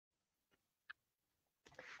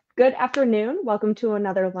Good afternoon. Welcome to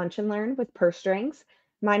another Lunch and Learn with Purse Strings.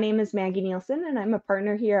 My name is Maggie Nielsen, and I'm a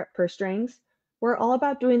partner here at Purse Strings. We're all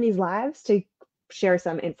about doing these lives to share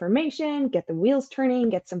some information, get the wheels turning,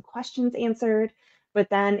 get some questions answered. But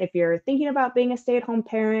then, if you're thinking about being a stay at home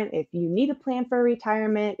parent, if you need a plan for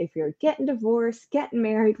retirement, if you're getting divorced, getting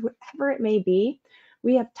married, whatever it may be,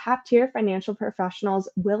 we have top tier financial professionals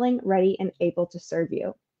willing, ready, and able to serve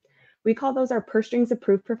you. We call those our purse strings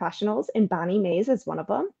approved professionals, and Bonnie Mays is one of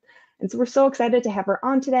them. And so we're so excited to have her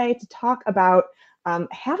on today to talk about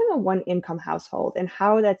having a one income household and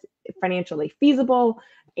how that's financially feasible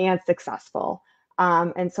and successful.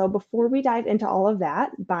 And so before we dive into all of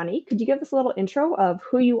that, Bonnie, could you give us a little intro of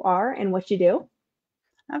who you are and what you do?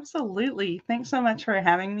 Absolutely. Thanks so much for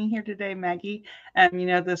having me here today, Maggie.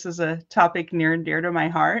 This is a topic near and dear to my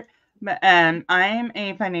heart. But I'm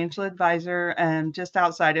a financial advisor just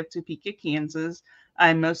outside of Topeka, Kansas.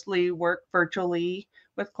 I mostly work virtually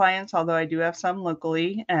with clients, although I do have some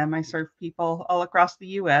locally. I serve people all across the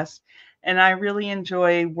U.S. And I really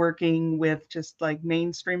enjoy working with just like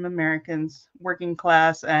mainstream Americans, working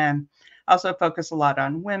class, and also focus a lot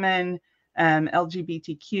on women,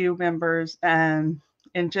 LGBTQ members, and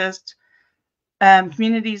just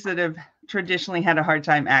communities that have traditionally had a hard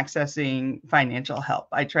time accessing financial help.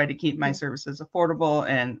 I try to keep my Yeah, services affordable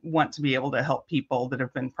and want to be able to help people that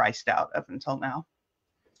have been priced out up until now.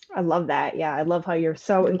 I love that. Yeah, I love how you're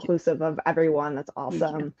so Thank you. inclusive of everyone. That's Thank you.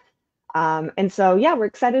 awesome. And so, yeah, we're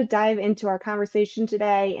excited to dive into our conversation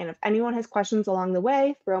today. And if anyone has questions along the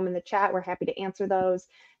way, throw them in the chat. We're happy to answer those.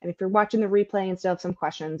 And if you're watching the replay and still have some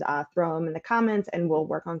questions, throw them in the comments and we'll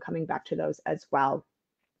work on coming back to those as well.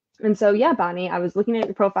 And so, yeah, Bonnie, I was looking at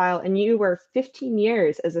your profile and you were 15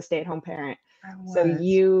 years as a stay at home parent. I So was.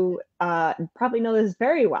 you probably know this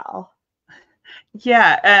very well.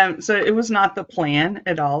 Yeah, so it was not the plan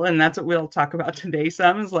at all, and that's what we'll talk about today.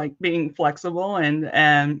 Some is like being flexible and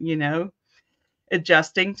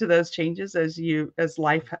adjusting to those changes as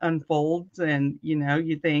life unfolds, and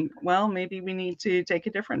you think, well, maybe we need to take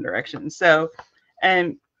a different direction. So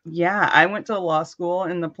and yeah, I went to law school,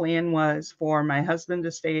 and the plan was for my husband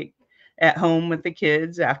to stay at home with the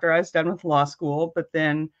kids after I was done with law school. But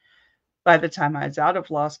then by the time I was out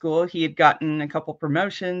of law school, he had gotten a couple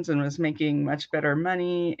promotions and was making much better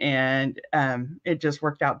money, and it just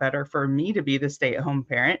worked out better for me to be the stay-at-home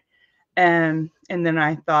parent. And then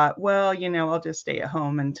I thought, well, I'll just stay at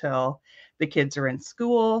home until the kids are in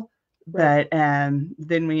school. Right. But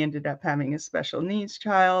then we ended up having a special needs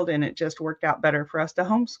child, and it just worked out better for us to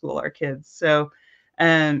homeschool our kids. So,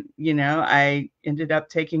 I ended up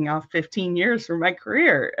taking off 15 years from my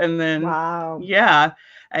career. And then, Wow. yeah,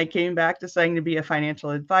 I came back deciding to be a financial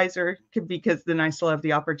advisor because then I still have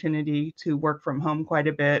the opportunity to work from home quite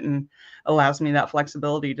a bit and allows me that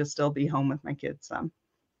flexibility to still be home with my kids some.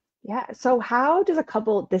 Yeah. So, how does a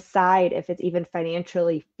couple decide if it's even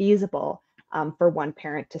financially feasible for one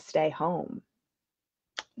parent to stay home?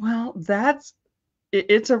 Well,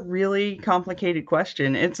 it's a really complicated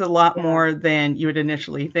question. It's a lot Yeah. more than you would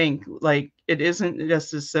initially think. Like, it isn't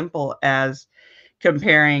just as simple as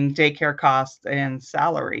comparing daycare costs and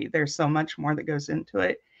salary. There's so much more that goes into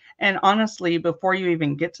it. And honestly, before you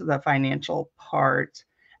even get to the financial part,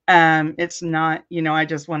 it's not, I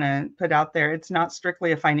just want to put out there, it's not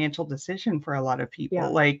strictly a financial decision for a lot of people. Yeah.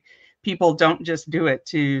 Like, people don't just do it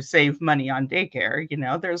to save money on daycare.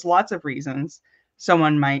 There's lots of reasons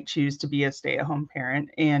someone might choose to be a stay-at-home parent.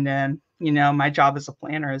 And my job as a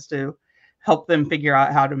planner is to help them figure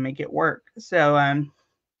out how to make it work. So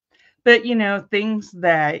but things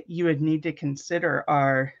that you would need to consider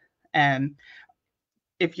are, um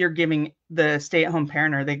if you're giving the stay-at-home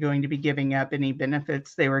parent, are they going to be giving up any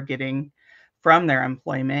benefits they were getting from their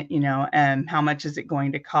employment? And how much is it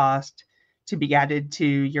going to cost to be added to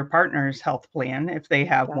your partner's health plan if they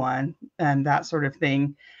have Yeah. one, and that sort of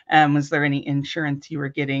thing. Was there any insurance you were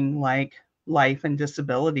getting, like life and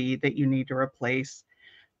disability, that you need to replace?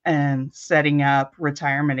 And setting up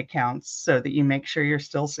retirement accounts so that you make sure you're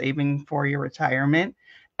still saving for your retirement,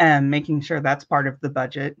 and making sure that's part of the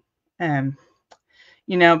budget. And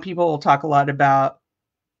people will talk a lot about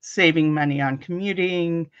saving money on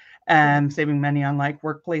commuting, Yeah. saving money on like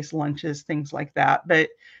workplace lunches, things like that. But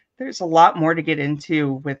there's a lot more to get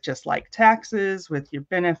into with just like taxes, with your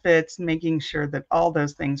benefits, making sure that all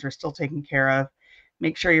those things are still taken care of.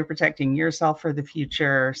 Make sure you're protecting yourself for the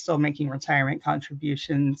future, still making retirement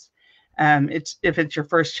contributions. It's if it's your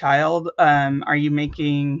first child, are you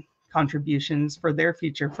making contributions for their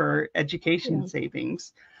future for education Yeah.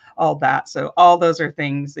 savings, all that. So all those are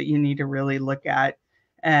things that you need to really look at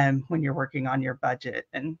when you're working on your budget.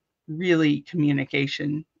 And really,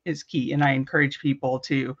 communication is key. And I encourage people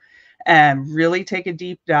to really take a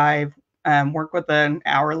deep dive, work with an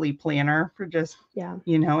hourly planner for just, Yeah.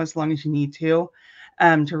 as long as you need to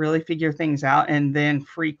really figure things out, and then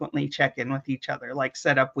frequently check in with each other, like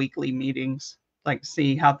set up weekly meetings, like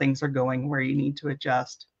see how things are going, where you need to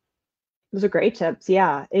adjust. Those are great tips.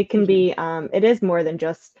 Yeah. It can Hmm. be, it is more than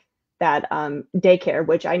just that daycare,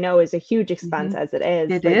 which I know is a huge expense Hmm. as it is.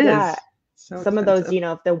 It But yeah, is so some of those,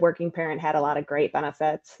 expensive. if the working parent had a lot of great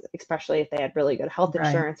benefits, especially if they had really good health Right,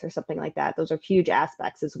 insurance or something like that, those are huge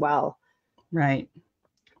aspects as well. right,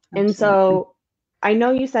 And absolutely. so I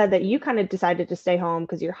know you said that you kind of decided to stay home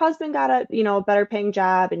because your husband got a better paying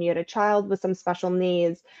job and you had a child with some special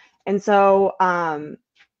needs. And so,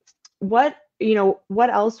 what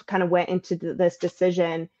else kind of went into this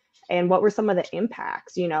decision, and what were some of the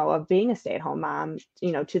impacts, of being a stay-at-home mom,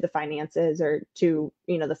 to the finances or to,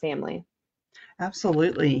 the family?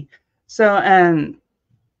 Absolutely. So, I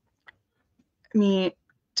mean,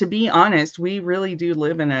 to be honest, we really do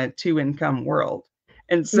live in a two income world.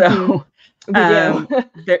 And Hmm. so, We do.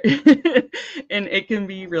 there, and it can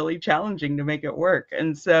be really challenging to make it work.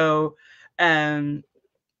 And so, um,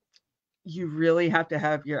 you really have to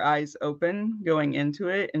have your eyes open going into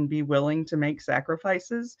it and be willing to make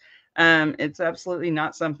sacrifices. It's absolutely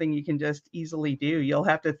not something you can just easily do. You'll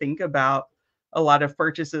have to think about a lot of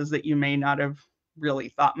purchases that you may not have really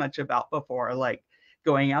thought much about before, like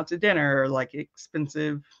going out to dinner or like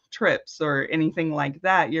expensive trips or anything like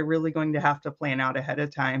that. You're really going to have to plan out ahead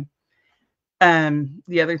of time.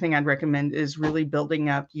 The other thing I'd recommend is really building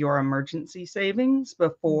up your emergency savings Mhm.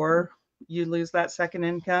 before you lose that second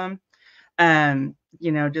income.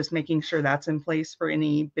 Just making sure that's in place for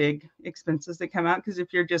any big expenses that come out. Because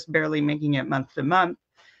if you're just barely making it month to month,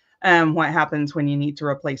 what happens when you need to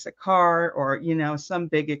replace a car or, some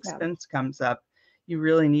big Yeah. expense comes up? You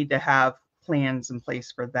really need to have plans in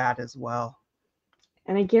place for that as well.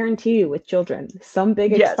 And I guarantee you, with children, some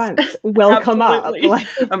big Yes, expense will come up. absolutely. Like,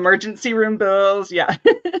 Emergency room bills. Yeah.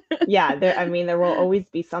 yeah, I mean, there will always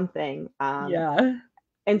be something. Yeah,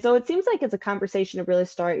 And so it seems like it's a conversation to really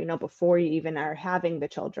start, before you even are having the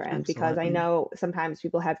children, because I absolutely. know sometimes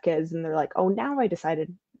people have kids and they're like, oh, now I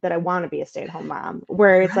decided that I want to be a stay-at-home mom,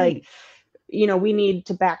 where it's like, Right. we need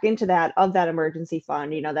to back into that of that emergency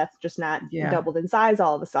fund, that's just not Yeah. doubled in size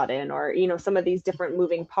all of a sudden, or, some of these different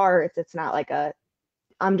moving parts. It's not like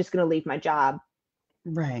I'm just going to leave my job.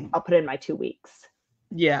 Right. I'll put in my 2 weeks.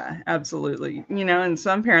 Yeah, absolutely. And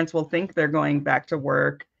some parents will think they're going back to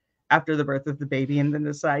work after the birth of the baby and then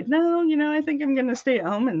decide, no, I think I'm going to stay at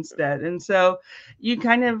home instead. And so you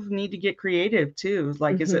kind of need to get creative too.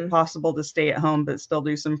 Like, is it Hmm. possible to stay at home but still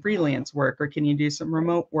do some freelance work, or can you do some Right.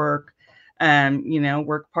 remote work?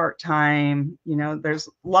 Work part time. There's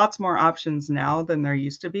lots more options now than there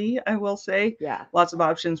used to be, I will say. Yeah. Lots of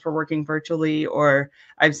options for working virtually, or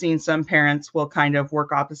I've seen some parents will kind of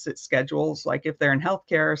work opposite schedules. Like if they're in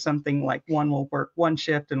healthcare or something, like one will work one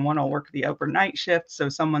shift and one will work the overnight shift. So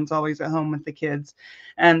someone's always at home with the kids.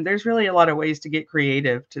 And there's really a lot of ways to get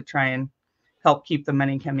creative to try and help keep the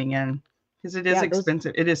money coming in, because it is Yeah. Those.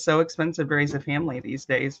 expensive. It is so expensive to raise a family these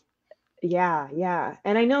days. Yeah, yeah.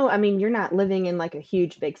 And I know, I mean, you're not living in like a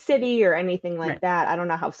huge big city or anything like Right. that. I don't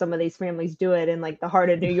know how some of these families do it in like the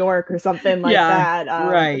heart of New York or something like Yeah. that.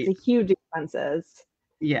 It's Right. a huge expenses.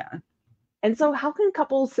 Yeah. And so how can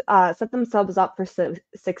couples set themselves up for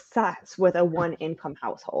success with a one income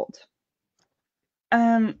household?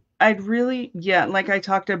 I'd really, yeah, like I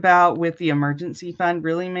talked about with the emergency fund,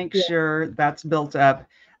 really make Yeah. sure that's built up.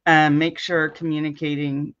 Make sure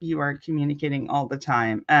you are communicating all the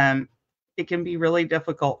time. It can be really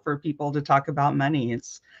difficult for people to talk about money.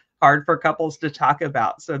 It's hard for couples to talk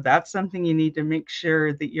about. So that's something you need to make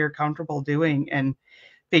sure that you're comfortable doing, and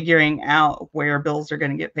figuring out where bills are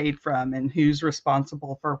going to get paid from and who's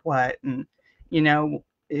responsible for what. And,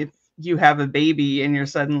 if you have a baby and you're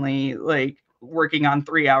suddenly like working on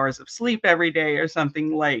 3 hours of sleep every day or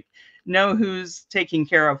something, like, know who's taking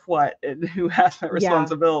care of what and who has that Yeah.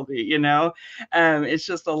 responsibility. It's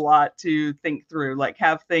just a lot to think through, like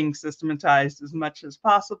have things systematized as much as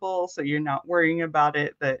possible so you're not worrying about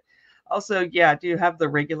it. But also, yeah, do have the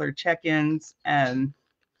regular check-ins, and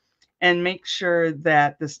make sure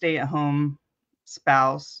that the stay-at-home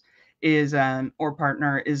spouse is or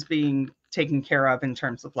partner is being taken care of in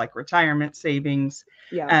terms of like retirement savings.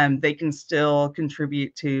 Yeah. They can still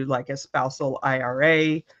contribute to like a spousal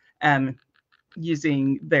IRA, um,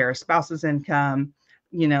 using their spouse's income.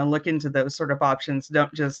 Look into those sort of options.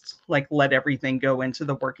 Don't just like let everything go into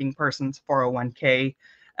the working person's 401k.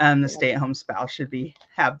 The Yeah. stay-at-home spouse should be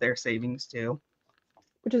have their savings too.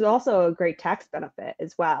 which is also a great tax benefit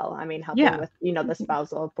as well. I mean, helping Yeah. with, the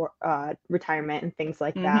spousal retirement and things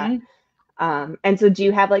like that. Hmm. And so do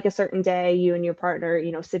you have like a certain day you and your partner,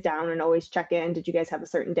 sit down and always check in? Did you guys have a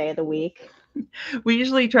certain day of the week? We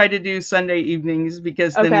usually try to do Sunday evenings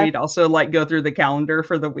because then Okay. we'd also like go through the calendar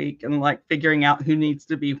for the week and like figuring out who needs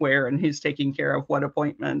to be where and who's taking care of what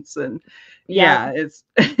appointments. And Yep. yeah, it's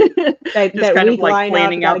That just that kind of week like lineup,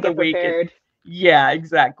 planning got to out the get week. And prepared. yeah,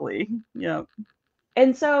 exactly. Yeah.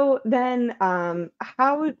 And so then,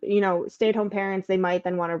 how, stay-at-home parents, they might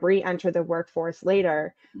then want to re-enter the workforce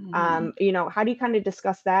later. Mhm. How do you kind of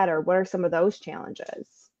discuss that, or what are some of those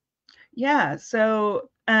challenges? Yeah. So,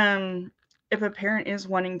 if a parent is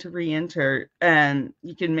wanting to re-enter,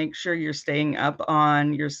 you can make sure you're staying up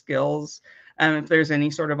on your skills. If there's any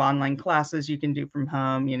sort of online classes you can do from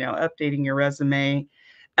home, updating your resume,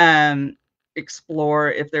 um,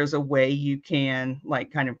 explore if there's a way you can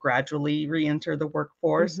like kind of gradually re-enter the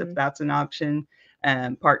workforce, if Hmm. that's an option,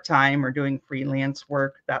 part-time or doing freelance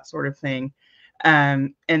work, that sort of thing.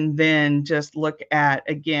 And then just look at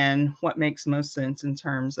again what makes most sense in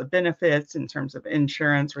terms of benefits, in terms of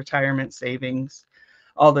insurance, retirement savings,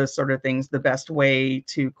 all those sort of things. The best way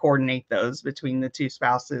to coordinate those between the two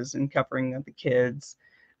spouses and covering of the kids.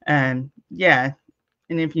 Yeah,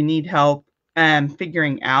 and if you need help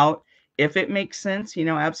figuring out if it makes sense,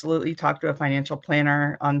 absolutely talk to a financial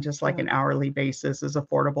planner on just like Yeah. an hourly basis is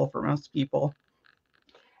affordable for most people.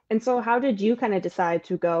 And so how did you kind of decide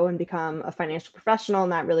to go and become a financial professional,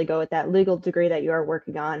 not really go with that legal degree that you are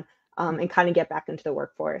working on, and kind of get back into the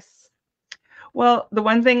workforce? Well, the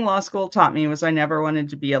one thing law school taught me was I never wanted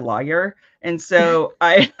to be a lawyer. And so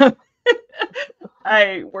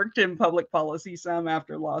I worked in public policy some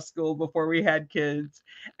after law school before we had kids.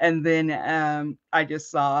 And then I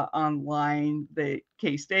just saw online that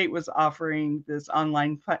K State was offering this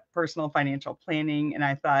online personal financial planning. And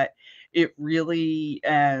I thought it really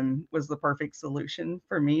was the perfect solution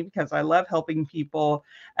for me because I love helping people.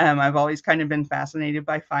 I've always kind of been fascinated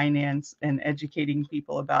by finance and educating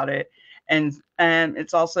people about it. And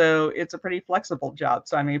it's a pretty flexible job.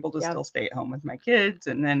 So I'm able to Yeah, still stay at home with my kids,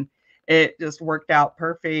 and then it just worked out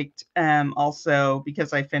perfect. Also,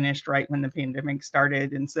 because I finished right when the pandemic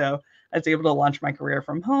started. And so I was able to launch my career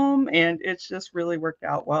from home, and it's just really worked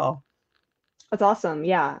out well. that's awesome.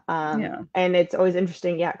 Yeah. Yeah. And it's always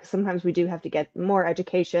interesting. Yeah, because sometimes we do have to get more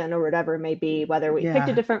education or whatever it may be, whether we picked a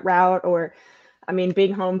Yeah. different route or, I mean,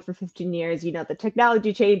 being home for 15 years, the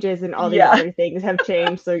technology changes and all these Yeah. other things have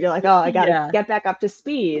changed. So you're like, oh, I got to Yeah. get back up to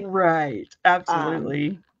speed. Right. Um,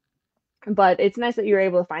 Absolutely. but it's nice that you're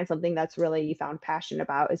able to find something that's really you found passion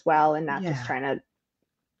about as well, and not just Yeah. trying to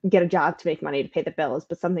get a job to make money to pay the bills,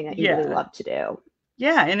 but something that you really Yeah. love to do.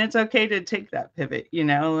 Yeah, and it's okay to take that pivot,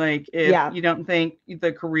 like if Yeah. you don't think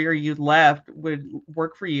the career you left would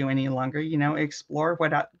work for you any longer, explore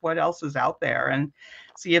what else is out there and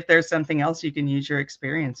see if there's something else you can use your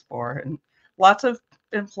experience for. And lots of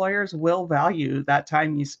employers will value that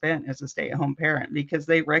time you spent as a stay-at-home parent because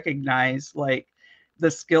they recognize like the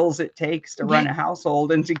skills it takes to run a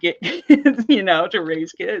household and to get kids, to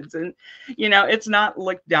raise kids. And it's not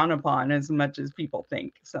looked down upon as much as people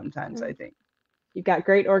think sometimes, I think. You've got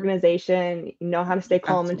great organization, you know how to stay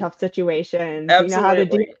calm in Absolutely. tough situations, you know how to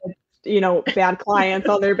deal Absolutely. with, bad clients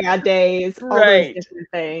on their bad days, all those Right. different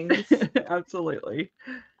things. Absolutely.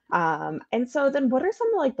 And so then what are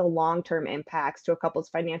some of like the long-term impacts to a couple's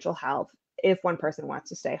financial health if one person wants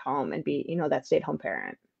to stay home and be, that stay-at-home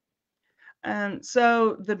parent?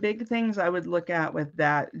 So the big things I would look at with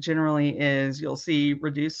that generally is you'll see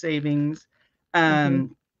reduced savings, Hmm.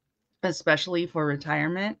 um, especially for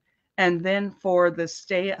retirement. And then for the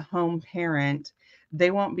stay-at-home parent, they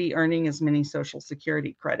won't be earning as many Social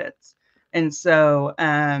Security credits. And so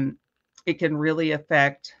it can really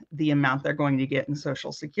affect the amount they're going to get in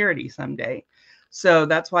Social Security someday. So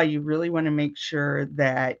that's why you really want to make sure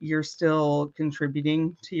that you're still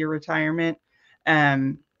contributing to your retirement,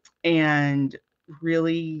 um, and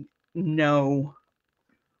really know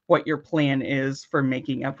what your plan is for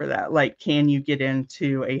making up for that. Like, can you get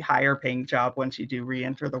into a higher paying job once you do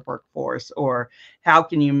re-enter the workforce? Or how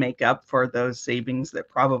can you make up for those savings that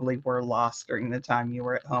probably were lost during the time you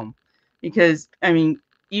were at home? Because, I mean,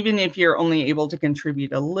 even if you're only able to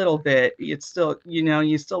contribute a little bit, it's still,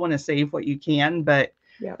 you still want to save what you can. But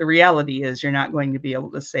Yep. the reality is you're not going to be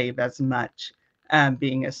able to save as much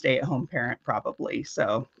being a stay at home parent, probably.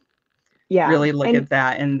 So, Yeah. really look And at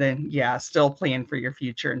that and then yeah, still plan for your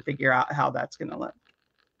future and figure out how that's going to look.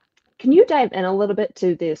 can you dive in a little bit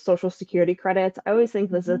to the Social Security credits? I always think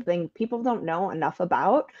this is a Mhm. thing people don't know enough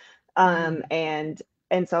about. Mm.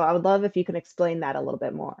 And so I would love if you can explain that a little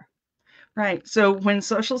bit more. Right. So when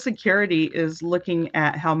Social Security is looking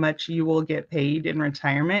at how much you will get paid in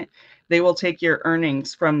retirement, they will take your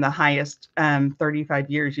earnings from the highest 35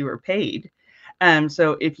 years you were paid.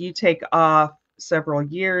 So if you take off several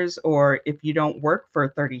years or if you don't work for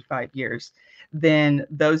 35 years, then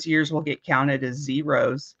those years will get counted as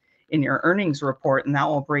zeros in your earnings report, and that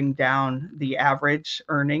will bring down the average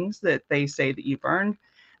earnings that they say that you've earned,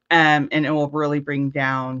 and it will really bring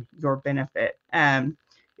down your benefit.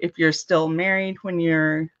 If you're still married when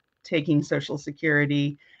you're taking Social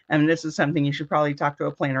Security, and this is something you should probably talk to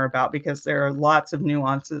a planner about because there are lots of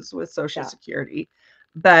nuances with Social Yeah. Security.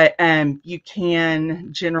 But you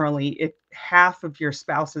can generally, if half of your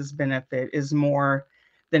spouse's benefit is more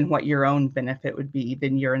than what your own benefit would be,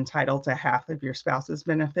 then you're entitled to half of your spouse's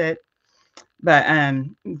benefit. But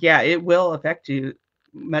yeah, it will affect you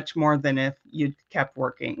much more than if you kept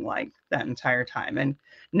working like that entire time. And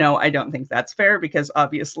no, I don't think that's fair because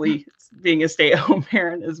obviously being a stay-at-home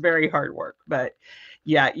parent is very hard work. But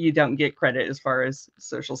yeah, you don't get credit as far as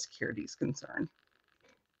Social Security is concerned.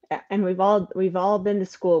 Yeah, and we've all been to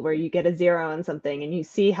school where you get a zero on something and you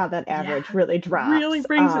see how that Yeah, average really really drops.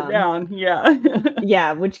 brings it down. Yeah.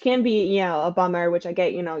 Yeah, which can be, a bummer, which I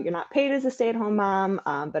get, you're not paid as a stay-at-home mom,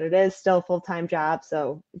 but it is still a full-time job,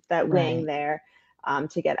 so it's that weighing Right. there,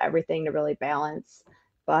 to get everything to really balance.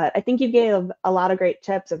 But I think you gave a lot of great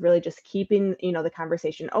tips of really just keeping, the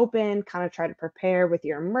conversation open, kind of try to prepare with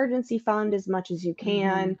your emergency fund as much as you Mm-hmm.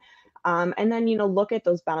 can. And then, look at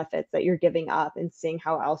those benefits that you're giving up and seeing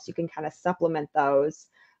how else you can kind of supplement those.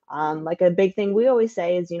 Like a big thing we always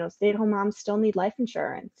say is, stay-at-home moms still need life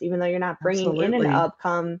insurance, even though you're not bringing in an Absolutely.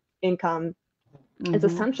 upcome income. It's Mm-hmm.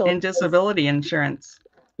 essential And because, disability insurance.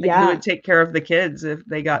 Like who would yeah, take care of the kids if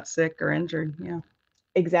they got sick or injured? Yeah.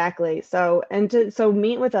 exactly. So, and to so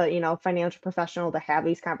meet with a, financial professional to have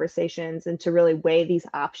these conversations and to really weigh these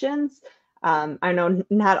options. I know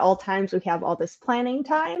not all times we have all this planning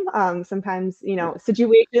time. Sometimes,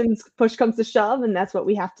 situations push comes to shove, and that's what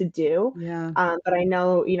we have to do. Yeah. But I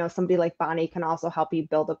know, somebody like Bonnie can also help you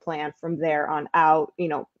build a plan from there on out,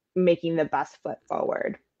 making the best foot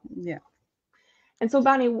forward. Yeah. And so,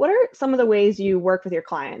 Bonnie, what are some of the ways you work with your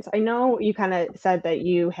clients? I know you kind of said that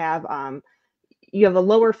you have a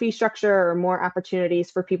lower fee structure or more opportunities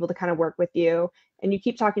for people to kind of work with you, and you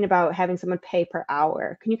keep talking about having someone pay per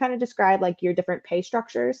hour. Can you kind of describe like your different pay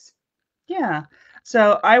structures? Yeah.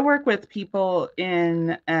 So I work with people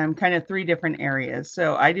in kind of three different areas.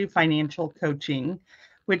 So I do financial coaching,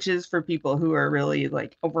 which is for people who are really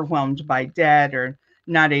like overwhelmed by debt or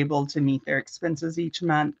not able to meet their expenses each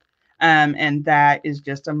month. And that is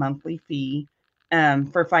just a monthly fee.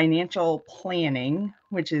 For financial planning,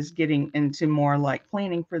 which is getting into more like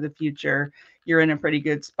planning for the future, you're in a pretty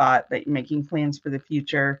good spot, but making plans for the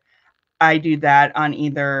future. I do that on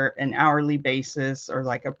either an hourly basis or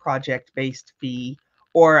like a project based fee,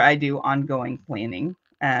 or I do ongoing planning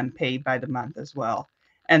paid by the month as well.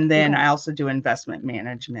 And then Okay, I also do investment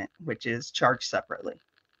management, which is charged separately.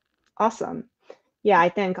 awesome. Yeah, I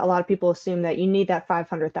think a lot of people assume that you need that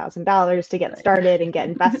 $500,000 to get Right. started and get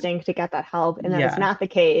investing to get that help, and that is Yeah, not the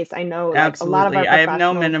case. I know like a lot of our absolutely. I have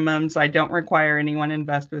no professionals. minimums. I don't require anyone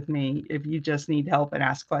invest with me. If you just need help and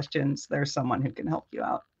ask questions, there's someone who can help you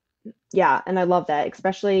out. Yeah, and I love that,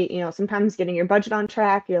 especially, sometimes getting your budget on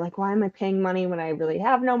track. You're like, why am I paying money when I really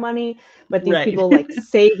have no money? But these Right. people like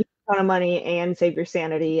save you a ton of money and save your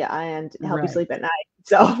sanity and help you Right. sleep at night.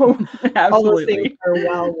 So all those things Absolutely. are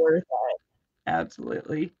well worth it.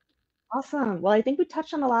 Absolutely. Awesome. Well, I think we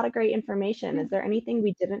touched on a lot of great information. Yeah. Is there anything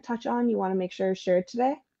we didn't touch on you want to make sure is shared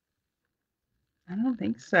today? I don't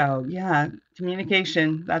think so. Yeah,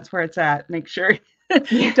 communication, that's where it's at. Make sure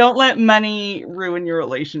Yeah. don't let money ruin your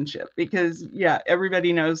relationship because yeah,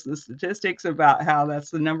 everybody knows the statistics about how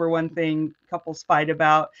that's the number one thing couples fight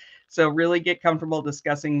about. So really get comfortable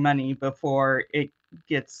discussing money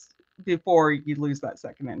gets before you lose that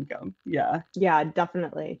second income. Yeah. Yeah,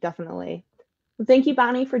 definitely. Definitely. Well, thank you,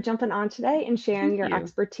 Bonnie, for jumping on today and sharing Thank your you.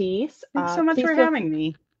 expertise. Thanks so much Please for feel having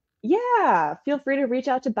me. Yeah, feel free to reach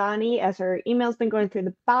out to Bonnie as her email's been going through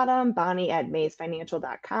the bottom,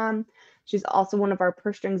 bonnie@maizefinancial.com. She's also one of our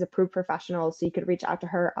Purse Strings approved professionals, so you could reach out to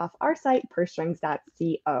her off our site,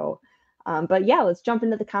 pursestrings.co. But yeah, let's jump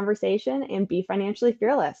into the conversation and be financially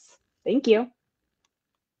fearless. Thank you.